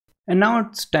And now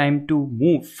it's time to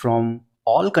move from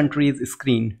all countries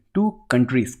screen to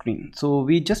country screen. So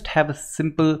we just have a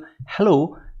simple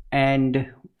hello,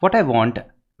 and what I want,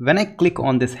 when I click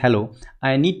on this hello,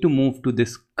 I need to move to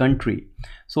this country.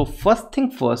 So first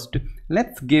thing first,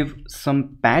 let's give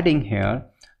some padding here.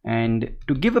 And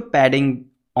to give a padding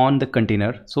on the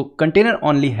container, so container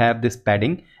only have this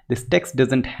padding, this text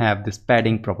doesn't have this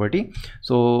padding property.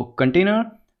 So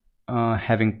container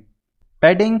having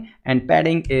padding, and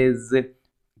padding is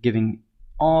giving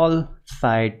all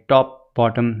side, top,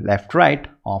 bottom, left, right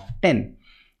of 10.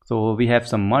 So we have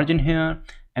some margin here,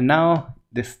 and now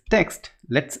this text,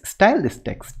 let's style this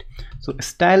text. So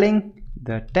styling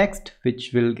the text,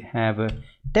 which will have a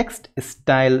text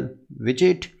style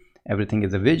widget, everything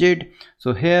is a widget.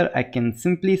 So here I can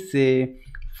simply say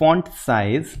font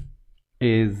size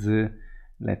is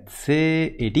let's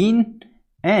say 18,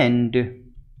 and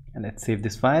let's save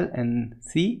this file and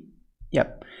see.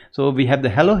 Yep, so we have the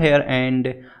hello here,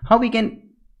 and how we can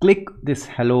click this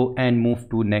hello and move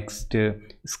to next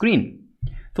screen.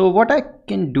 So what I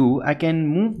can do, I can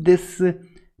move this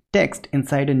text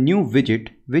inside a new widget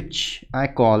which I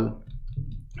call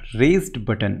raised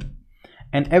button,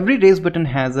 and every raised button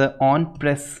has a on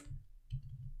press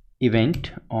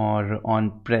event or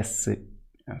on press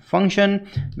function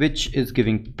which is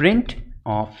giving print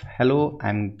of hello.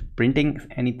 I'm printing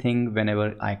anything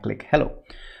whenever I click hello.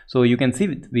 So you can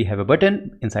see we have a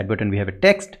button, inside button we have a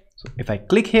text. So if I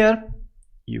click here,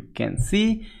 you can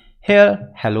see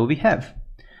here hello we have.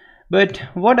 But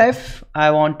what if I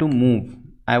want to move,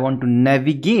 I want to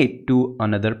navigate to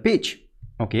another page?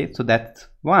 Okay, so that's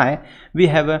why we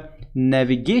have a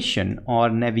navigation or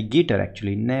navigator,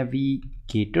 actually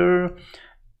navigator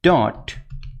dot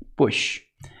push.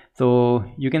 So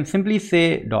you can simply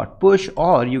say dot push,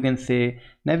 or you can say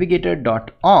navigator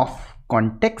dot off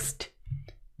context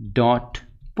dot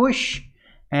push.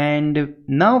 And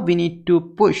now we need to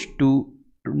push to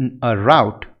a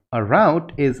route. A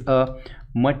route is a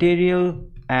material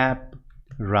app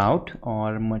route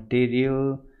or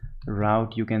material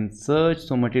route, you can search.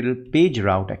 So material page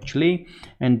route actually,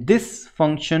 and this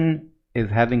function is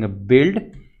having a build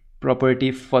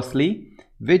property firstly,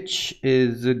 which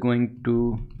is going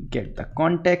to get the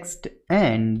context,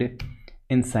 and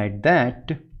inside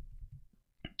that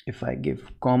if I give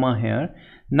comma here,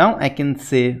 now I can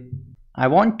say I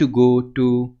want to go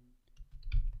to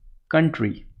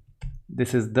country.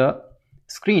 This is the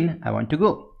screen I want to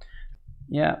go.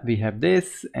 Yeah, we have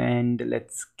this, and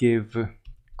let's give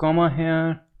comma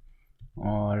here,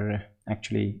 or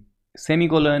actually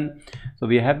semicolon. So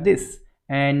we have this,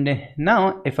 and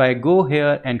now if I go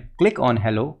here and click on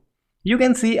hello, you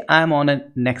can see I'm on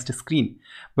a next screen.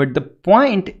 But the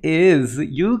point is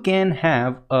you can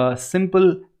have a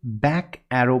simple back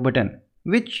arrow button,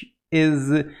 which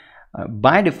is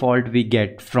by default we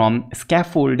get from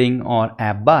scaffolding or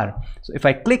app bar. So if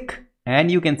I click,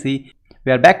 and you can see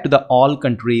we are back to the all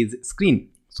countries screen.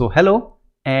 So hello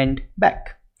and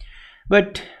back.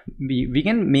 But we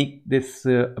can make this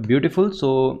beautiful.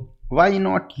 So why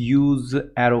not use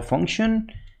arrow function?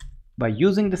 By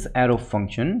using this arrow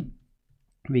function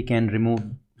we can remove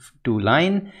two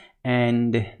line,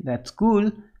 and that's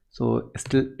cool. So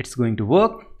still it's going to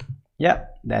work. Yeah,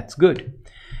 that's good.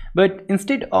 But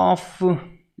instead of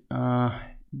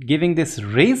giving this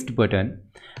raised button,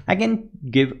 I can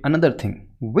give another thing,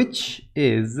 which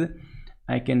is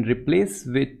I can replace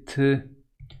with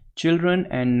children,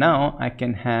 and now I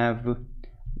can have,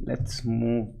 let's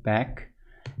move back,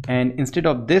 and instead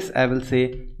of this I will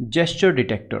say gesture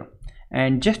detector,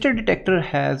 and gesture detector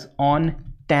has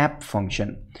on tap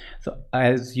function. So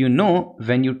as you know,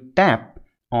 when you tap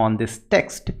on this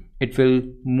text, it will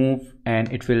move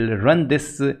and it will run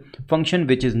this function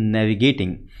which is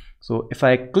navigating. So if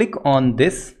I click on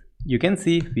this, you can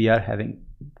see we are having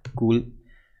cool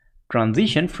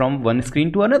transition from one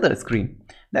screen to another screen.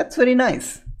 That's very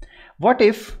nice. What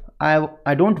if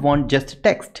I don't want just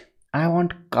text, I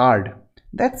want card?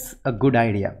 That's a good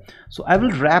idea. So I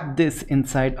will wrap this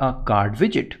inside a card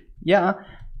widget. Yeah,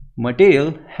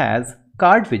 material has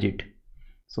card widget.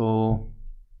 So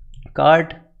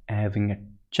card having a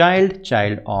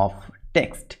child of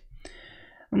text,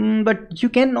 but you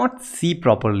cannot see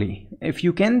properly. If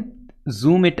you can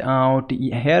zoom it out,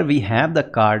 here we have the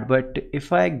card, but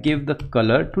if I give the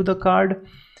color to the card,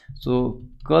 so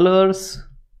colors,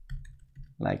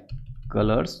 like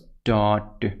colors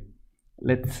dot,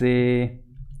 let's say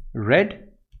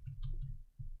red,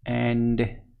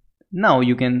 and now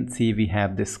you can see we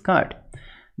have this card.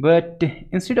 But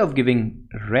instead of giving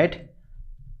red,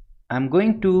 I'm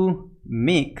going to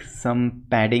make some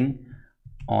padding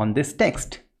on this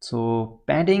text. So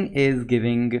padding is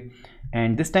giving,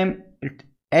 and this time it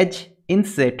edge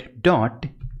inset dot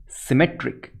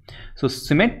symmetric. So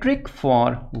symmetric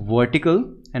for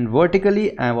vertical, and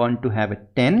vertically I want to have a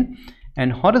 10,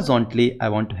 and horizontally I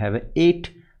want to have a 8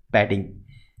 padding.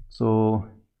 So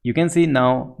you can see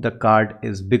now the card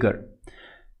is bigger.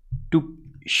 To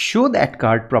show that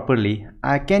card properly,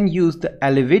 I can use the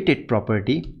elevated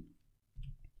property,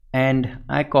 and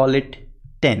I call it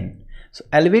 10. So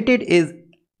elevated is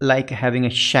like having a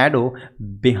shadow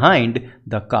behind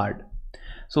the card.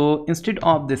 So instead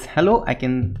of this hello, I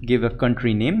can give a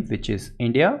country name, which is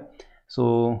India.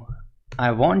 So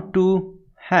I want to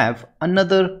have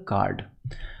another card.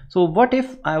 So what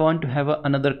if I want to have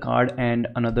another card and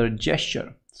another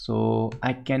gesture? So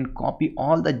I can copy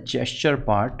all the gesture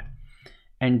part,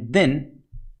 and then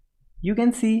you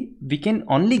can see we can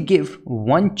only give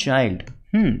one child.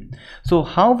 So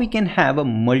how we can have a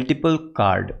multiple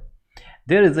card?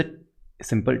 There is a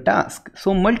simple task.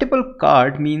 So multiple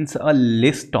card means a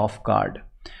list of card.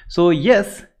 So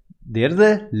yes, there's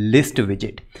a list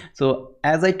widget. So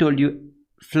as I told you,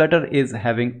 Flutter is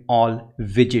having all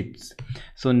widgets.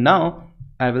 So now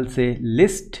I will say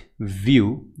list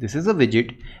view. This is a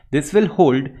widget. This will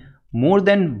hold more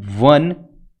than one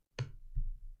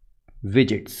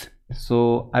widgets.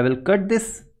 So I will cut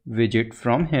this widget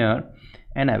from here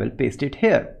and I will paste it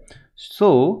here.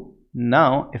 So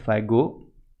now if I go,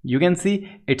 you can see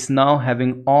it's now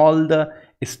having all the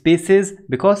spaces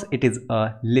because it is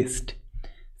a list.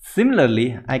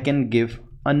 Similarly, I can give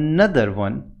another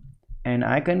one and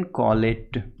I can call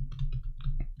it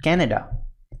Canada.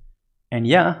 And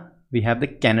yeah, we have the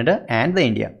Canada and the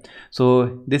India.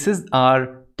 So this is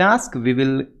our task. We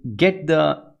will get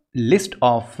the list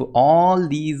of all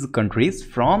these countries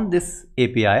from this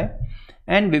API,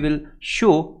 and we will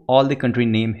show all the country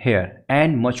name here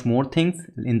and much more things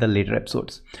in the later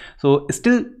episodes. So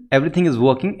still everything is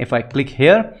working. If I click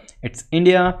here, it's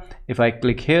India. If I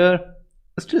click here,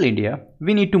 still India.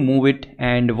 We need to move it,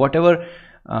 and whatever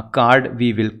card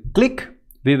we will click,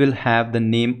 we will have the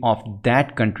name of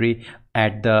that country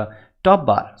at the top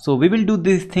bar. So we will do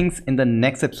these things in the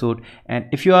next episode. And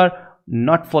if you are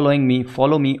not following me,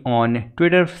 follow me on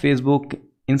Twitter, Facebook,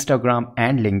 Instagram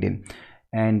and LinkedIn.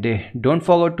 And don't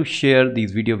forget to share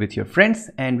these videos with your friends,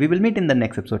 and we will meet in the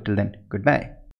next episode. Till then, goodbye.